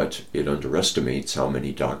 but it underestimates how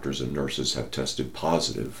many doctors and nurses have tested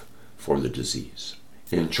positive for the disease.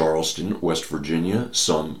 In Charleston, West Virginia,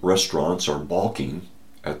 some restaurants are balking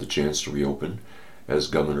at the chance to reopen as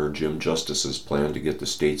Governor Jim Justice's plan to get the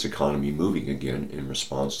state's economy moving again in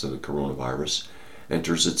response to the coronavirus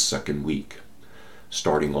enters its second week.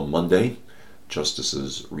 Starting on Monday,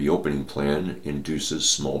 Justice's reopening plan induces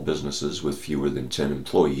small businesses with fewer than 10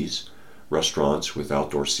 employees, restaurants with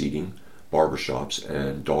outdoor seating, barbershops,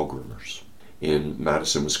 and dog groomers. In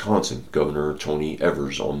Madison, Wisconsin, Governor Tony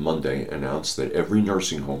Evers on Monday announced that every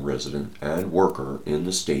nursing home resident and worker in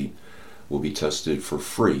the state will be tested for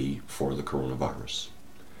free for the coronavirus.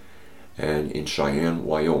 And in Cheyenne,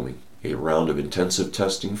 Wyoming, a round of intensive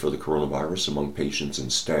testing for the coronavirus among patients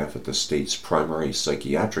and staff at the state's primary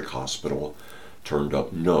psychiatric hospital turned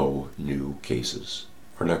up no new cases.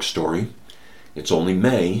 Our next story, it's only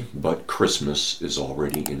May, but Christmas is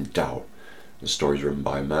already in doubt. The story is written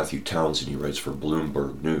by Matthew Townsend. He writes for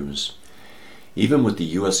Bloomberg News. Even with the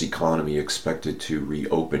U.S. economy expected to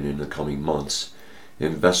reopen in the coming months,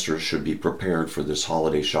 investors should be prepared for this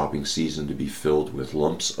holiday shopping season to be filled with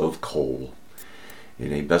lumps of coal.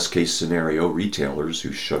 In a best-case scenario, retailers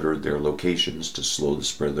who shuttered their locations to slow the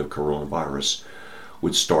spread of the coronavirus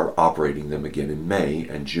would start operating them again in May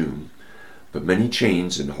and June, but many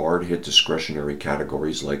chains in hard-hit discretionary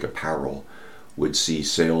categories like apparel would see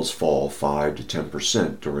sales fall 5 to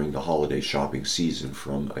 10% during the holiday shopping season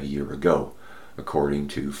from a year ago, according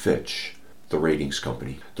to Fitch, the ratings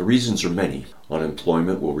company. The reasons are many.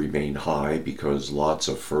 Unemployment will remain high because lots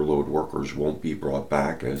of furloughed workers won't be brought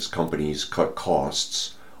back as companies cut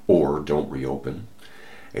costs or don't reopen.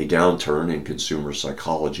 A downturn in consumer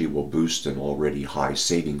psychology will boost an already high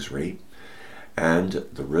savings rate, and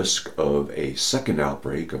the risk of a second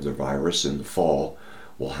outbreak of the virus in the fall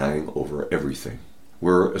will hang over everything.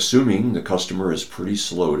 We're assuming the customer is pretty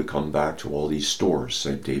slow to come back to all these stores,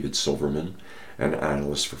 said David Silverman, an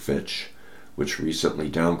analyst for Fitch, which recently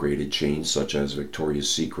downgraded chains such as Victoria's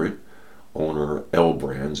Secret, owner L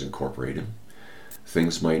Brands Incorporated.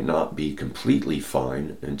 Things might not be completely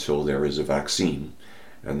fine until there is a vaccine,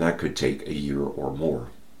 and that could take a year or more.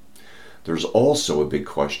 There's also a big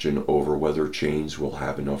question over whether chains will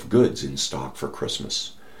have enough goods in stock for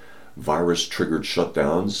Christmas. Virus-triggered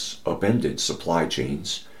shutdowns upended supply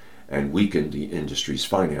chains and weakened the industry's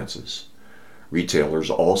finances.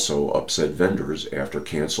 Retailers also upset vendors after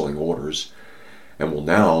canceling orders and will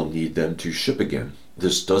now need them to ship again.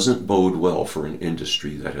 This doesn't bode well for an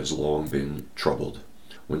industry that has long been troubled.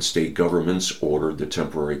 When state governments ordered the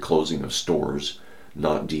temporary closing of stores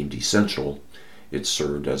not deemed essential, it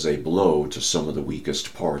served as a blow to some of the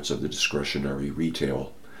weakest parts of the discretionary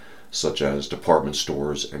retail, such as department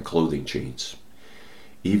stores and clothing chains.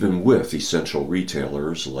 Even with essential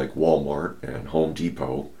retailers like Walmart and Home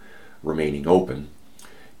Depot remaining open,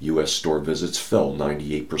 U.S. store visits fell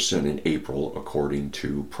 98% in April, according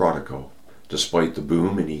to Prodico. Despite the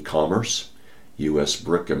boom in e-commerce, U.S.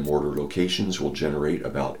 brick-and-mortar locations will generate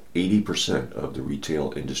about 80% of the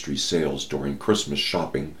retail industry's sales during Christmas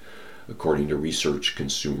shopping, according to Research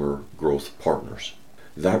Consumer Growth Partners.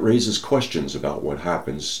 That raises questions about what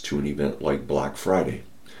happens to an event like Black Friday,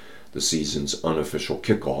 the season's unofficial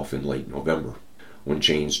kickoff in late November, when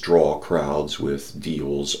chains draw crowds with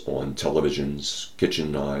deals on televisions,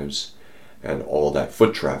 kitchen knives, and all that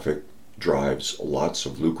foot traffic drives lots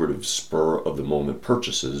of lucrative spur-of-the-moment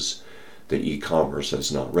purchases that e-commerce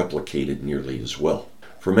has not replicated nearly as well.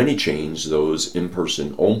 For many chains, those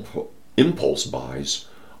in-person impulse buys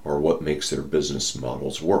are what makes their business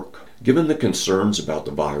models work. Given the concerns about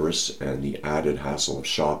the virus and the added hassle of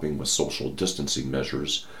shopping with social distancing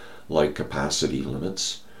measures like capacity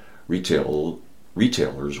limits,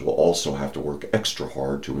 retailers will also have to work extra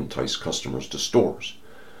hard to entice customers to stores,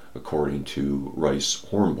 according to Rice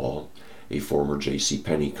Hornball, a former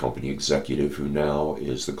JCPenney company executive who now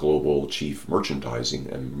is the Global Chief Merchandising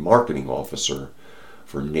and Marketing Officer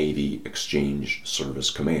for Navy Exchange Service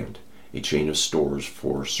Command, a chain of stores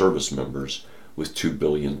for service members with $2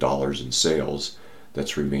 billion in sales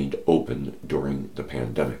that's remained open during the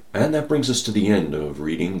pandemic. And that brings us to the end of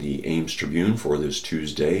reading the Ames Tribune for this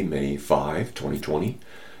Tuesday, May 5, 2020.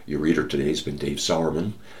 Your reader today has been Dave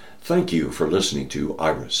Sauerman. Thank you for listening to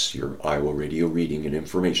IRIS, your Iowa Radio reading and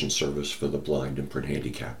information service for the blind and print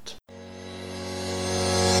handicapped.